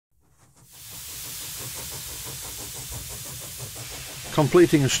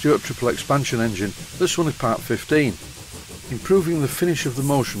Completing a Stuart triple expansion engine, this one is part 15. Improving the finish of the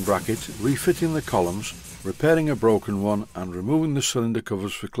motion bracket, refitting the columns, repairing a broken one and removing the cylinder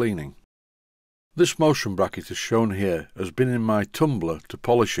covers for cleaning. This motion bracket as shown here has been in my tumbler to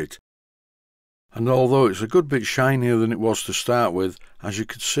polish it, and although it's a good bit shinier than it was to start with, as you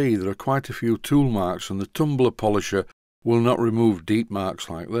can see there are quite a few tool marks and the tumbler polisher will not remove deep marks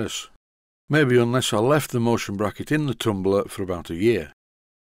like this. Maybe unless I left the motion bracket in the tumbler for about a year.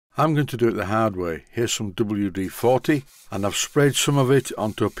 I'm going to do it the hard way. Here's some WD-40 and I've sprayed some of it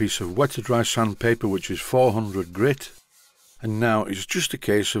onto a piece of wet to dry sandpaper which is 400 grit, and now it's just a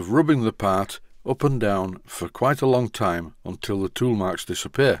case of rubbing the part up and down for quite a long time until the tool marks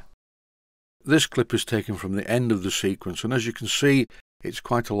disappear. This clip is taken from the end of the sequence and as you can see it's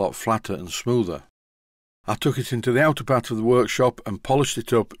quite a lot flatter and smoother. I took it into the outer part of the workshop and polished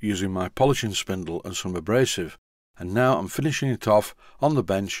it up using my polishing spindle and some abrasive, and now I'm finishing it off on the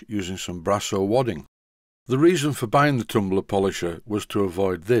bench using some Brasso wadding. The reason for buying the tumbler polisher was to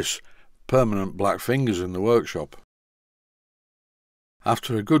avoid this, permanent black fingers in the workshop.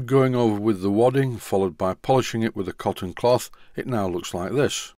 After a good going over with the wadding followed by polishing it with a cotton cloth, it now looks like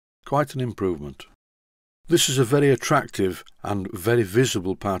this. Quite an improvement. This is a very attractive and very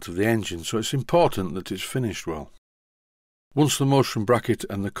visible part of the engine, so it's important that it's finished well. Once the motion bracket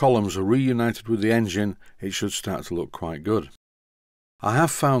and the columns are reunited with the engine, it should start to look quite good. I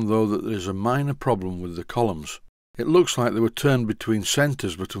have found though that there is a minor problem with the columns. It looks like they were turned between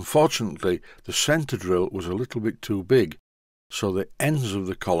centres, but unfortunately the centre drill was a little bit too big, so the ends of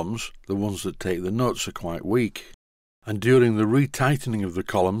the columns, the ones that take the nuts, are quite weak. And during the retightening of the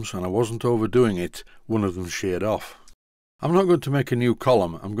columns, and I wasn't overdoing it, one of them sheared off. I'm not going to make a new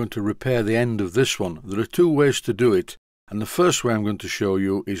column, I'm going to repair the end of this one. There are two ways to do it, and the first way I'm going to show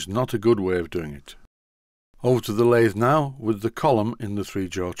you is not a good way of doing it. Over to the lathe now with the column in the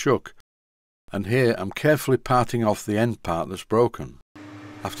 3-jaw chuck, and here I'm carefully parting off the end part that's broken.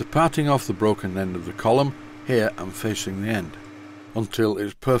 After parting off the broken end of the column, here I'm facing the end, until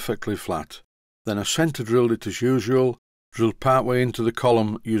it's perfectly flat. Then I centre drilled it as usual, drilled partway into the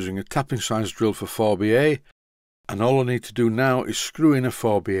column using a tapping size drill for 4BA, and all I need to do now is screw in a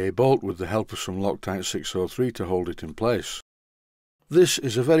 4BA bolt with the help of some Loctite 603 to hold it in place. This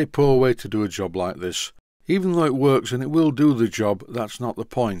is a very poor way to do a job like this. Even though it works and it will do the job, that's not the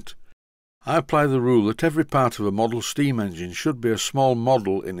point. I apply the rule that every part of a model steam engine should be a small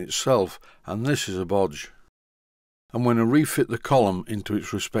model in itself, and this is a bodge. And when I refit the column into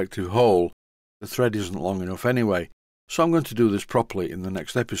its respective hole, the thread isn't long enough anyway, so I'm going to do this properly in the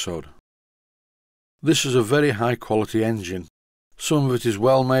next episode. This is a very high quality engine. Some of it is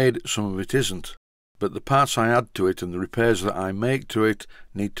well made, some of it isn't, but the parts I add to it and the repairs that I make to it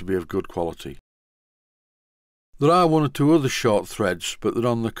need to be of good quality. There are one or two other short threads, but they're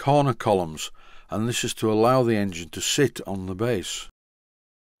on the corner columns, and this is to allow the engine to sit on the base.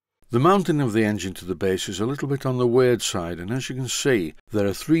 The mounting of the engine to the base is a little bit on the weird side, and as you can see there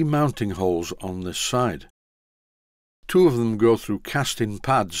are 3 mounting holes on this side. 2 of them go through cast-in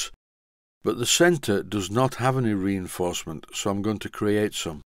pads, but the centre does not have any reinforcement, so I'm going to create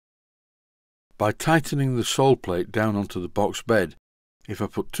some. By tightening the sole plate down onto the box bed, if I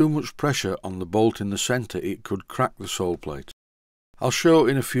put too much pressure on the bolt in the centre it could crack the sole plate. I'll show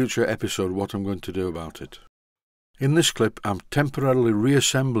in a future episode what I'm going to do about it. In this clip I'm temporarily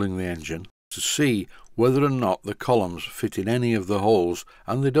reassembling the engine to see whether or not the columns fit in any of the holes,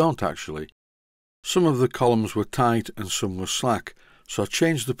 and they don't actually. Some of the columns were tight and some were slack, so I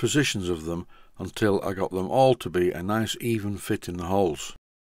changed the positions of them until I got them all to be a nice even fit in the holes.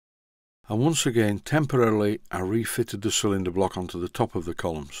 And once again temporarily I refitted the cylinder block onto the top of the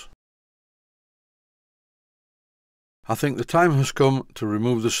columns. I think the time has come to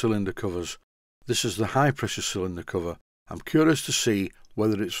remove the cylinder covers. This is the high pressure cylinder cover. I'm curious to see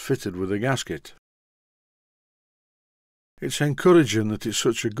whether it's fitted with a gasket. It's encouraging that it's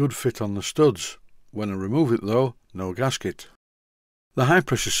such a good fit on the studs. When I remove it though, no gasket. The high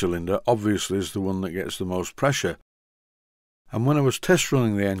pressure cylinder obviously is the one that gets the most pressure, and when I was test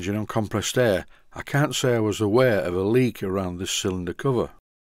running the engine on compressed air, I can't say I was aware of a leak around this cylinder cover.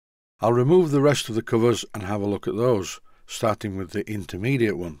 I'll remove the rest of the covers and have a look at those, starting with the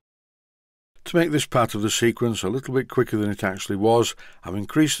intermediate one. To make this part of the sequence a little bit quicker than it actually was, I've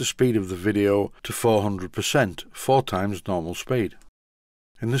increased the speed of the video to 400%, 4 times normal speed.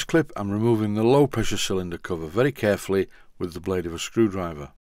 In this clip I'm removing the low pressure cylinder cover very carefully with the blade of a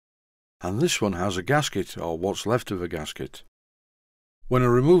screwdriver. And this one has a gasket, or what's left of a gasket. When I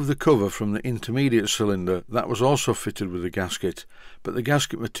removed the cover from the intermediate cylinder, that was also fitted with a gasket, but the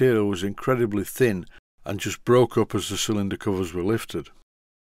gasket material was incredibly thin and just broke up as the cylinder covers were lifted.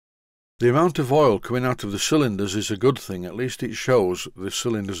 The amount of oil coming out of the cylinders is a good thing, at least it shows the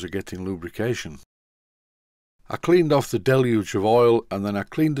cylinders are getting lubrication. I cleaned off the deluge of oil and then I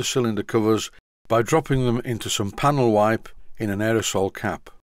cleaned the cylinder covers by dropping them into some panel wipe in an aerosol cap.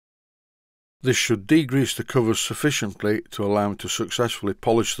 This should degrease the covers sufficiently to allow me to successfully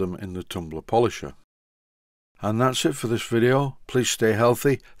polish them in the tumbler polisher. And that's it for this video. Please stay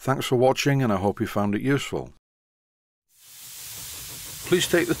healthy. Thanks for watching and I hope you found it useful. Please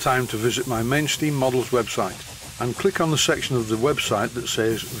take the time to visit my Mainsteam Models website and click on the section of the website that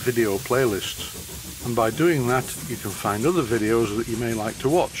says Video Playlists. And by doing that you can find other videos that you may like to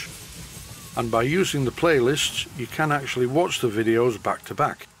watch. And by using the playlists you can actually watch the videos back to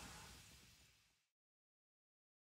back.